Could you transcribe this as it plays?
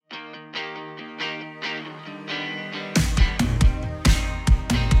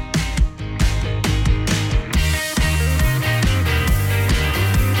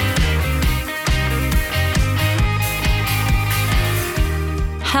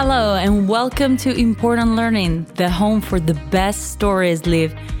Hello and welcome to Important Learning, the home for the best stories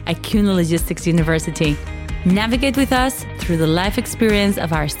lived at CUNY Logistics University. Navigate with us through the life experience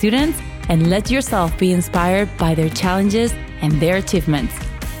of our students and let yourself be inspired by their challenges and their achievements.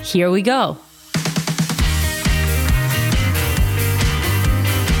 Here we go.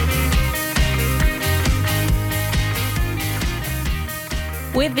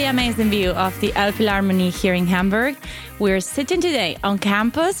 With the amazing view of the Elbphilharmonie here in Hamburg, we're sitting today on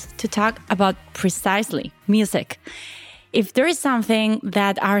campus to talk about precisely music. If there is something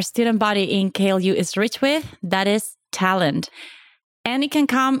that our student body in KLU is rich with, that is talent. And it can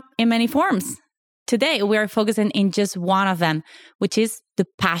come in many forms. Today, we are focusing in just one of them, which is the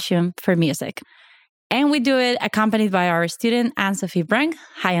passion for music. And we do it accompanied by our student, Anne-Sophie Brink.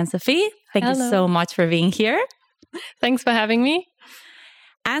 Hi, Anne-Sophie. Thank you so much for being here. Thanks for having me.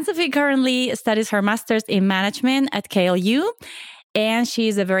 Anne-Sophie currently studies her master's in management at KLU, and she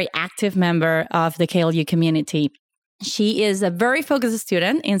is a very active member of the KLU community. She is a very focused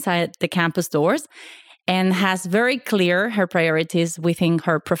student inside the campus doors and has very clear her priorities within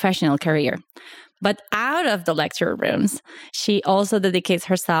her professional career. But out of the lecture rooms, she also dedicates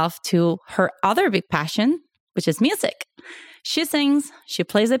herself to her other big passion, which is music. She sings, she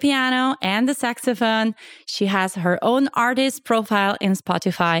plays the piano and the saxophone. She has her own artist profile in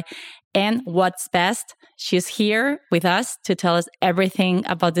Spotify. And what's best, she's here with us to tell us everything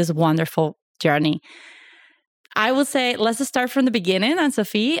about this wonderful journey. I will say, let's just start from the beginning,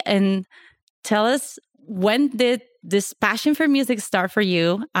 Anne-Sophie, and tell us, when did this passion for music start for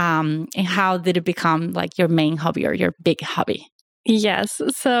you? And how did it become like your main hobby or your big hobby? Yes.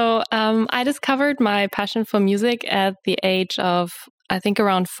 So I discovered my passion for music at the age of, I think,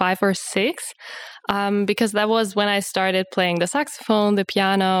 around 5 or 6, because that was when I started playing the saxophone, the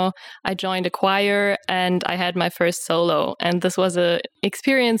piano. I joined a choir and I had my first solo. And this was an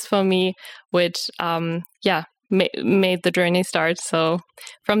experience for me, which, made the journey start. So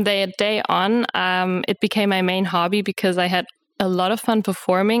from that day on, it became my main hobby because I had a lot of fun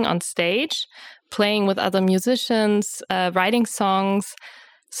performing on stage, playing with other musicians, writing songs.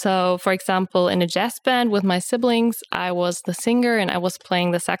 So, for example, in a jazz band with my siblings, I was the singer and I was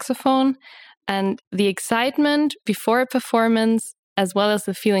playing the saxophone. And the excitement before a performance, as well as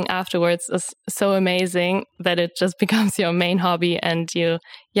the feeling afterwards, is so amazing that it just becomes your main hobby and you,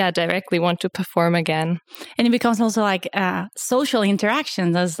 directly want to perform again. And it becomes also like social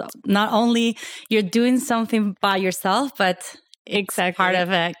interaction. There's not only you're doing something by yourself, but exactly part of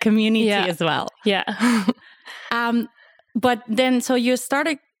a community as well. Yeah. But then, so you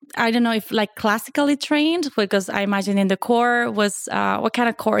started, I don't know if like classically trained, because I imagine in the choir was, what kind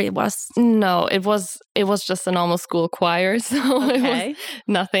of choir it was? No, it was just a normal school choir. So It was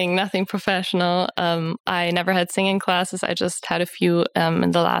nothing professional. I never had singing classes. I just had a few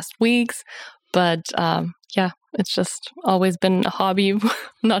in the last weeks. But it's just always been a hobby,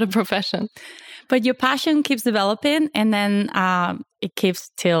 not a profession. But your passion keeps developing, and then it keeps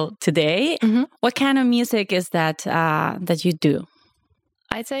till today. Mm-hmm. What kind of music is that that you do?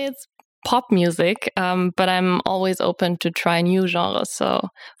 I'd say it's pop music, but I'm always open to try new genres. So,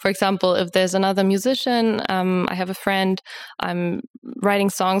 for example, if there's another musician, I have a friend I'm writing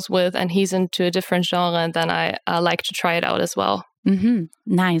songs with, and he's into a different genre, and then I like to try it out as well. Mm-hmm.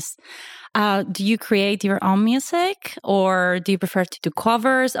 Nice. Do you create your own music, or do you prefer to do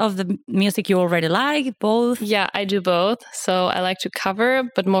covers of the music you already like? Both? Yeah, I do both. So I like to cover,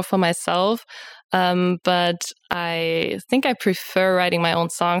 but more for myself. But I think I prefer writing my own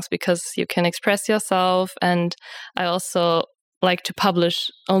songs because you can express yourself. And I also like to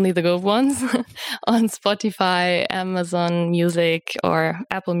publish only the good ones on Spotify, Amazon Music, or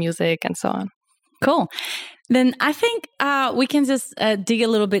Apple Music, and so on. Cool. Then I think we can just dig a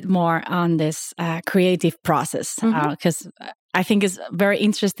little bit more on this creative process, because I think it's very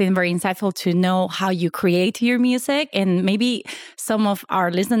interesting, very insightful to know how you create your music. And maybe some of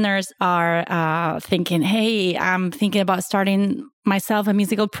our listeners are thinking, hey, I'm thinking about starting myself a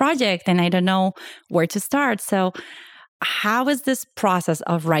musical project and I don't know where to start. So how is this process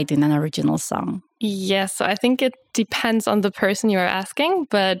of writing an original song? Yes, so I think it depends on the person you're asking.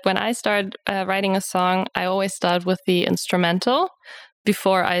 But when I start writing a song, I always start with the instrumental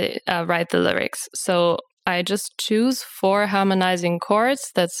before I write the lyrics. So I just choose 4 harmonizing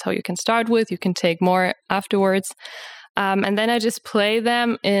chords. That's how you can start with. You can take more afterwards. And then I just play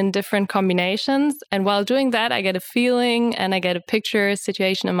them in different combinations. And while doing that, I get a feeling and I get a picture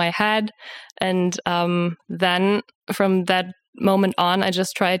situation in my head. And then from that moment on, I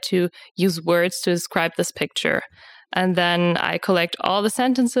just try to use words to describe this picture. And then I collect all the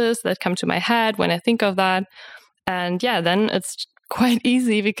sentences that come to my head when I think of that. And then it's quite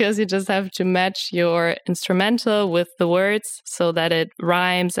easy because you just have to match your instrumental with the words so that it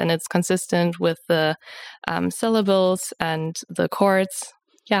rhymes and it's consistent with the syllables and the chords.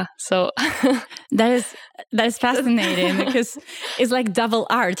 Yeah, so that is fascinating because it's like double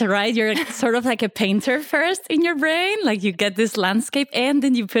art, right? You're sort of like a painter first in your brain, like you get this landscape and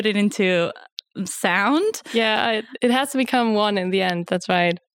then you put it into sound. Yeah, it has to become one in the end. That's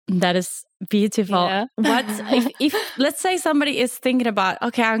right. That is beautiful. Yeah. What if let's say somebody is thinking about,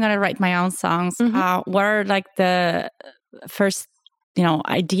 okay, I'm going to write my own songs. What are like the first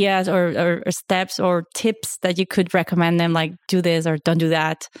ideas or steps or tips that you could recommend them, like do this or don't do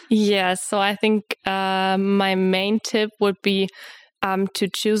that? Yeah, so I think my main tip would be to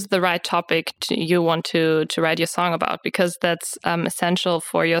choose the right topic you want to write your song about, because that's essential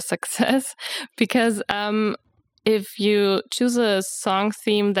for your success. Because if you choose a song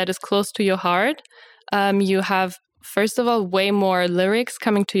theme that is close to your heart, you have, first of all, way more lyrics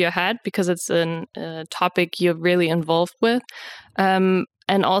coming to your head because it's a topic you're really involved with. And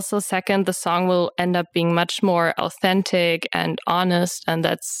also, second, the song will end up being much more authentic and honest. And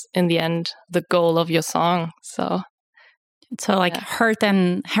that's, in the end, the goal of your song. So like heart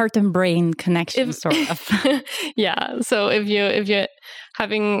and brain connection, sort of. Yeah. So if you're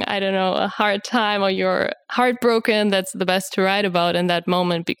having, I don't know, a hard time or you're heartbroken, that's the best to write about in that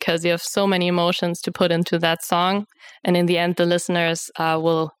moment because you have so many emotions to put into that song. And in the end, the listeners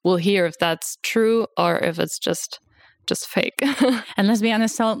will hear if that's true or if it's just fake. And let's be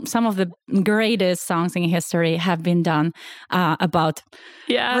honest, some of the greatest songs in history have been done about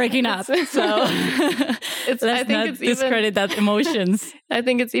breaking up. So let's not discredit that emotions. I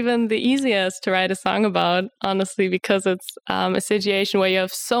think it's even the easiest to write a song about, honestly, because it's a situation where you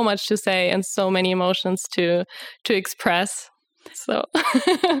have so much to say and so many emotions to express. So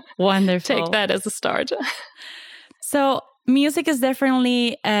wonderful. Take that as a start. So music is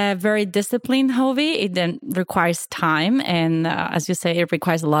definitely a very disciplined hobby. It then requires time. And as you say, it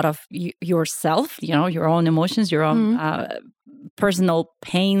requires a lot of yourself, your own emotions, your own personal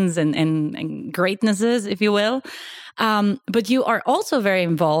pains and greatnesses, if you will. But you are also very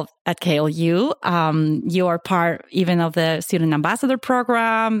involved at KLU. You are part even of the Student Ambassador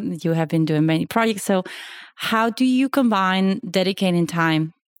Program. You have been doing many projects. So how do you combine dedicating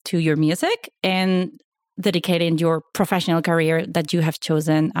time to your music and dedicating your professional career that you have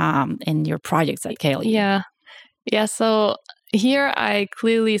chosen in your projects at KLU? Yeah. So here I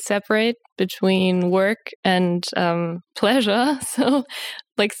clearly separate between work and pleasure. So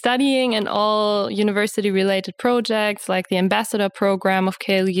like studying and all university-related projects like the ambassador program of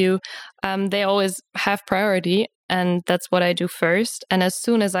KLU, they always have priority, and that's what I do first. And as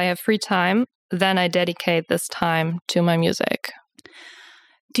soon as I have free time, then I dedicate this time to my music.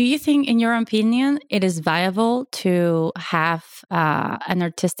 Do you think, in your opinion, it is viable to have an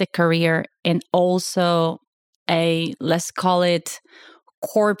artistic career and also a, let's call it,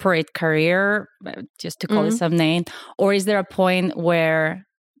 corporate career, just to call it some name? Or is there a point where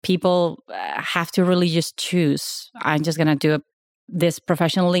people have to really just choose, I'm just going to do this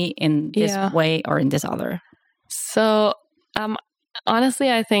professionally in this way or in this other? So,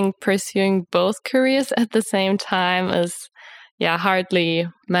 honestly, I think pursuing both careers at the same time is hardly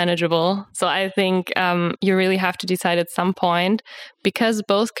manageable. So I think you really have to decide at some point, because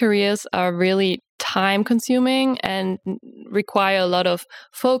both careers are really time consuming and require a lot of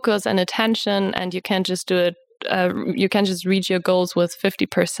focus and attention, and you can't just do it. You can't just reach your goals with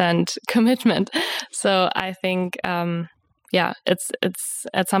 50% commitment. So I think, it's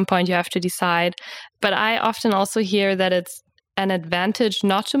at some point you have to decide. But I often also hear that it's an advantage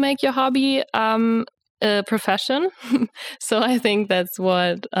not to make your hobby a profession. So I think that's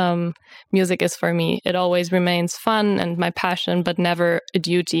what music is for me. It always remains fun and my passion, but never a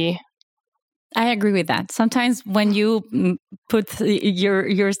duty. I agree with that. Sometimes when you put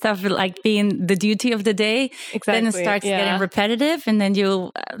your stuff like being the duty of the day, then it starts getting repetitive, and then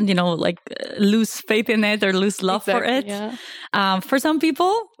you lose faith in it or lose love for it. Yeah. For some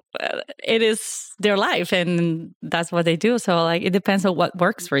people, it is their life, and that's what they do. So it depends on what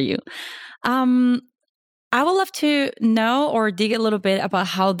works for you. I would love to know or dig a little bit about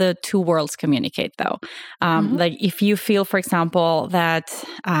how the two worlds communicate, though. Like if you feel, for example, that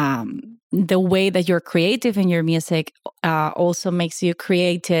the way that you're creative in your music also makes you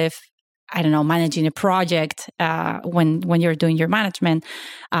creative, I don't know, managing a project when you're doing your management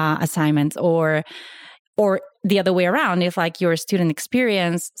assignments, or the other way around, if like your student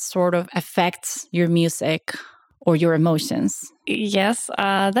experience sort of affects your music or your emotions. Yes,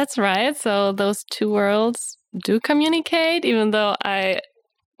 that's right. So those two worlds do communicate, even though I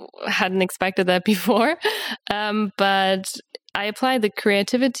hadn't expected that before. But I apply the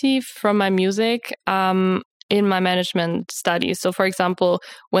creativity from my music in my management studies. So, for example,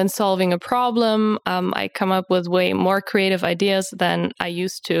 when solving a problem, I come up with way more creative ideas than I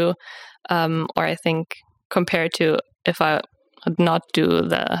used to, or I think compared to if I would not do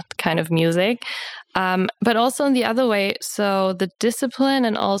the kind of music. But also in the other way, so the discipline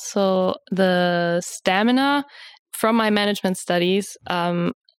and also the stamina from my management studies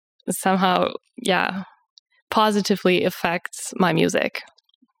somehow, positively affects my music.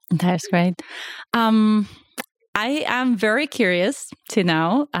 That's great. I am very curious to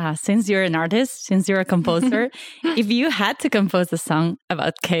know, since you're an artist, since you're a composer, if you had to compose a song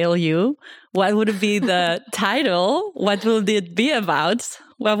about KLU, what would be the title? What would it be about?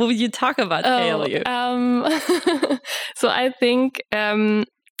 What would you talk about KLU? So I think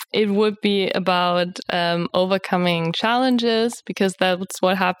it would be about overcoming challenges, because that's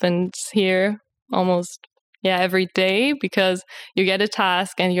what happens here almost every day, because you get a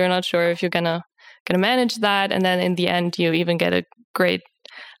task and you're not sure if you're gonna manage that, and then in the end you even get a great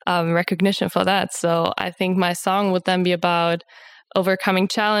recognition for that. So I think my song would then be about overcoming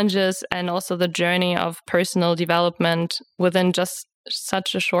challenges and also the journey of personal development within just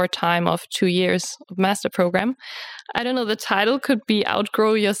such a short time of 2 years of master program. I don't know, the title could be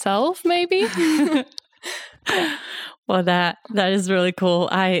Outgrow Yourself, maybe. Well, that is really cool.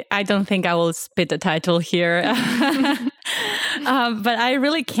 I don't think I will spit the title here. But I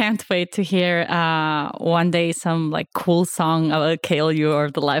really can't wait to hear one day some like cool song about KLU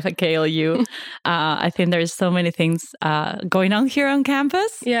or the life at KLU. I think there's so many things going on here on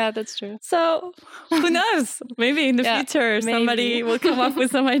campus. Yeah, that's true. So who knows? Maybe in the future somebody will come up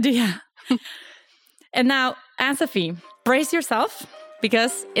with some idea. And now, Anne-Sophie, brace yourself,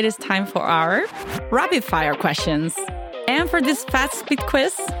 because it is time for our rapid fire questions. And for this fast speed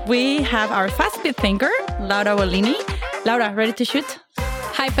quiz, we have our fast speed thinker, Laura Volini. Laura, ready to shoot?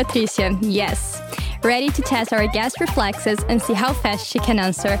 Hi, Patricia. Yes. Ready to test our guest reflexes and see how fast she can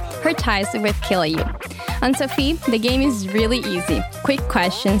answer her ties with KLU. Anne-Sophie, the game is really easy. Quick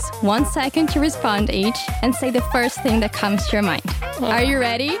questions, 1 second to respond each, and say the first thing that comes to your mind. Are you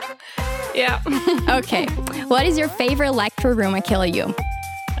ready? Yeah. Okay. What is your favorite lecture room at KLU?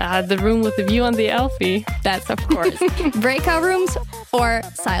 The room with the view on the Elfi. That's of course. Breakout rooms or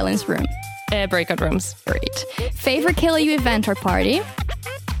silence room? Breakout rooms. Great. Favorite KLU event or party?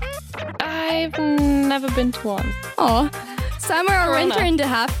 I've never been to one. Oh, summer or Corona. winter in the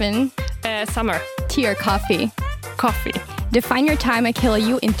Hafen? Summer. Tea or coffee? Coffee. Define your time at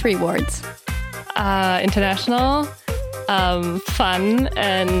KLU in 3 words. International, fun,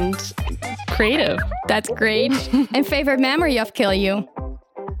 and creative. That's great. And favorite memory of KLU?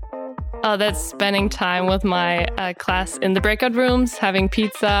 Oh, that's spending time with my class in the breakout rooms, having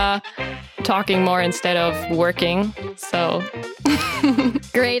pizza, talking more instead of working. So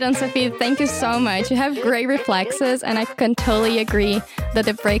Great, Anne-Sophie. Thank you so much. You have great reflexes, and I can totally agree that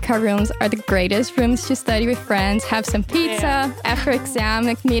the breakout rooms are the greatest rooms to study with friends, have some pizza after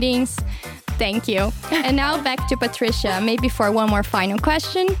exam meetings. Thank you. And now back to Patricia, maybe for one more final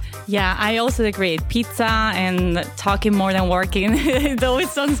question. Yeah, I also agree. Pizza and talking more than working, it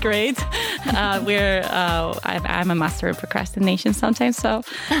always sounds great. I'm a master of procrastination sometimes, so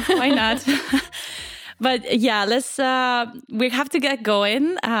why not? But yeah, we have to get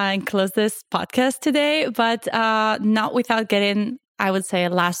going and close this podcast today, but not without getting, I would say, a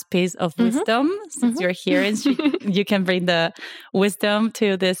last piece of wisdom. Since you're here and you can bring the wisdom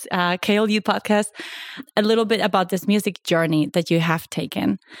to this KLU podcast, a little bit about this music journey that you have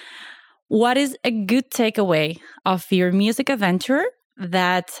taken. What is a good takeaway of your music adventure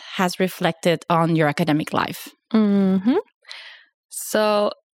that has reflected on your academic life?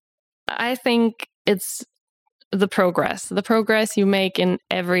 So I think it's the progress you make in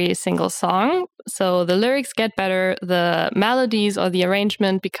every single song. So the lyrics get better, the melodies or the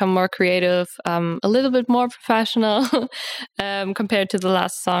arrangement become more creative, a little bit more professional compared to the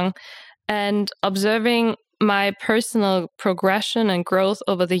last song. And observing my personal progression and growth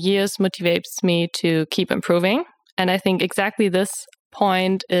over the years motivates me to keep improving. And I think exactly this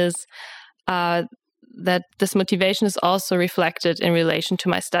point is that this motivation is also reflected in relation to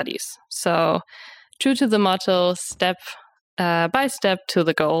my studies. So true to the motto, step by step to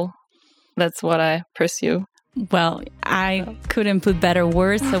the goal. That's what I pursue. Well, I couldn't put better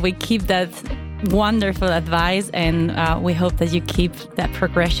words. So we keep that wonderful advice, and we hope that you keep that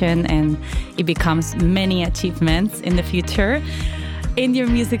progression and it becomes many achievements in the future in your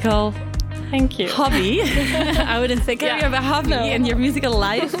musical Thank you. hobby. I wouldn't say career, but hobby in your musical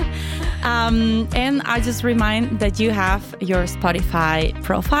life. And I just remind that you have your Spotify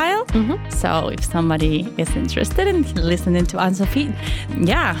profile. So if somebody is interested in listening to Ann-Sofi,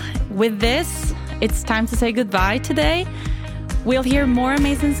 with this, it's time to say goodbye today. We'll hear more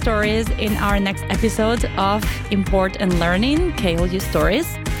amazing stories in our next episode of Import and Learning, KLU Stories.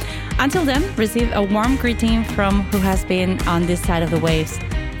 Until then, receive a warm greeting from who has been on this side of the waves.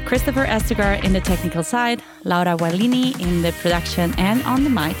 Christopher Estegar in the technical side, Laura Guarlini in the production and on the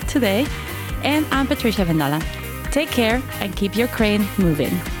mic today, and I'm Patricia Vendala. Take care and keep your crane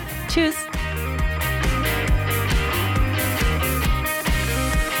moving. Tschüss!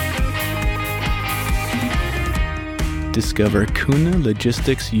 Discover Kuhne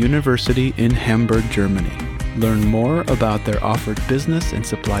Logistics University in Hamburg, Germany. Learn more about their offered business and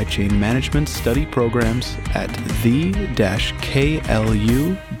supply chain management study programs at the-klu.org.